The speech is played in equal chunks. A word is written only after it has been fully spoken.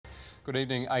Good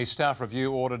evening. A staff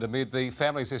review ordered amid the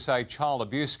Families SA child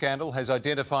abuse scandal has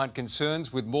identified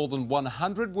concerns with more than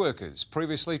 100 workers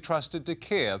previously trusted to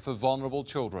care for vulnerable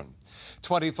children.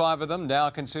 25 of them now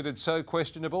considered so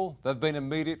questionable they've been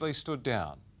immediately stood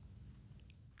down.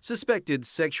 Suspected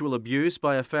sexual abuse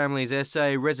by a Families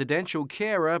SA residential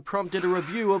carer prompted a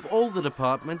review of all the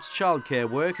department's childcare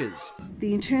workers.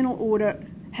 The internal audit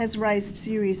has raised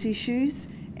serious issues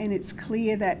and it's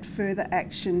clear that further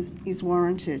action is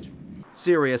warranted.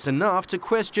 Serious enough to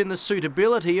question the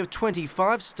suitability of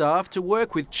 25 staff to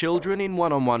work with children in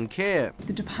one-on-one care.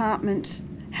 The department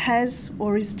has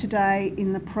or is today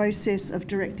in the process of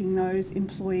directing those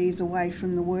employees away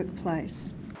from the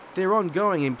workplace. Their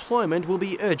ongoing employment will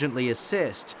be urgently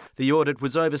assessed. The audit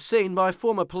was overseen by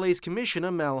former Police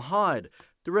Commissioner Mal Hyde.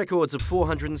 The records of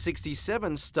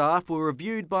 467 staff were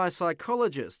reviewed by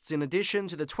psychologists. In addition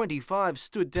to the 25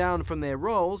 stood down from their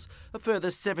roles, a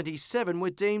further 77 were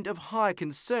deemed of high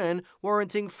concern,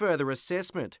 warranting further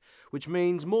assessment, which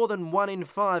means more than 1 in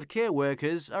 5 care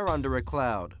workers are under a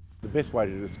cloud. The best way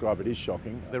to describe it is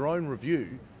shocking. Their own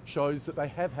review shows that they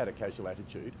have had a casual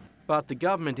attitude. But the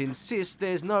government insists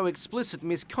there's no explicit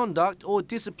misconduct or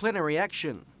disciplinary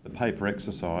action. The paper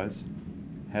exercise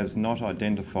has not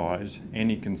identified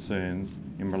any concerns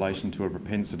in relation to a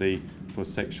propensity for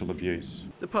sexual abuse.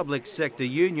 The public sector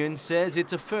union says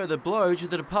it's a further blow to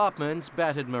the department's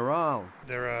battered morale.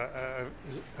 There are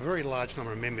a very large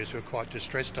number of members who are quite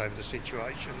distressed over the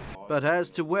situation. But as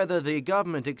to whether the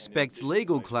government expects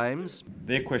legal claims,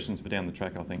 They're questions for down the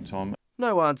track, I think, Tom.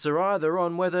 no answer either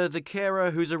on whether the carer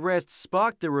whose arrest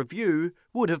sparked the review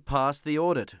would have passed the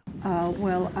audit.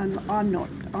 I'm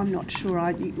not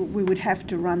sure. We would have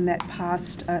to run that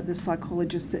past the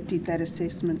psychologists that did that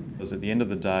assessment. Because at the end of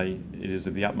the day, it is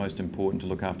of the utmost importance to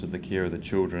look after the care of the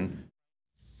children.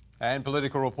 And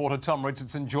political reporter Tom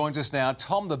Richardson joins us now.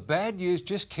 Tom, the bad news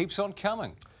just keeps on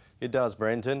coming. It does,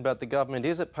 Brenton, but the government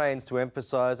is at pains to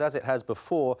emphasise, as it has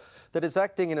before, that it's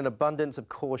acting in an abundance of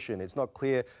caution. It's not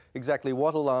clear exactly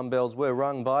what alarm bells were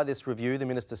rung by this review. The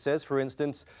Minister says, for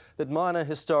instance, that minor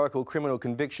historical criminal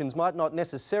convictions might not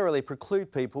necessarily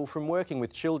preclude people from working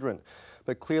with children.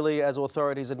 But clearly, as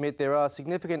authorities admit, there are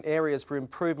significant areas for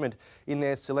improvement in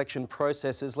their selection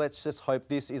processes. Let's just hope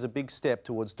this is a big step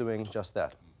towards doing just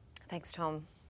that. Thanks, Tom.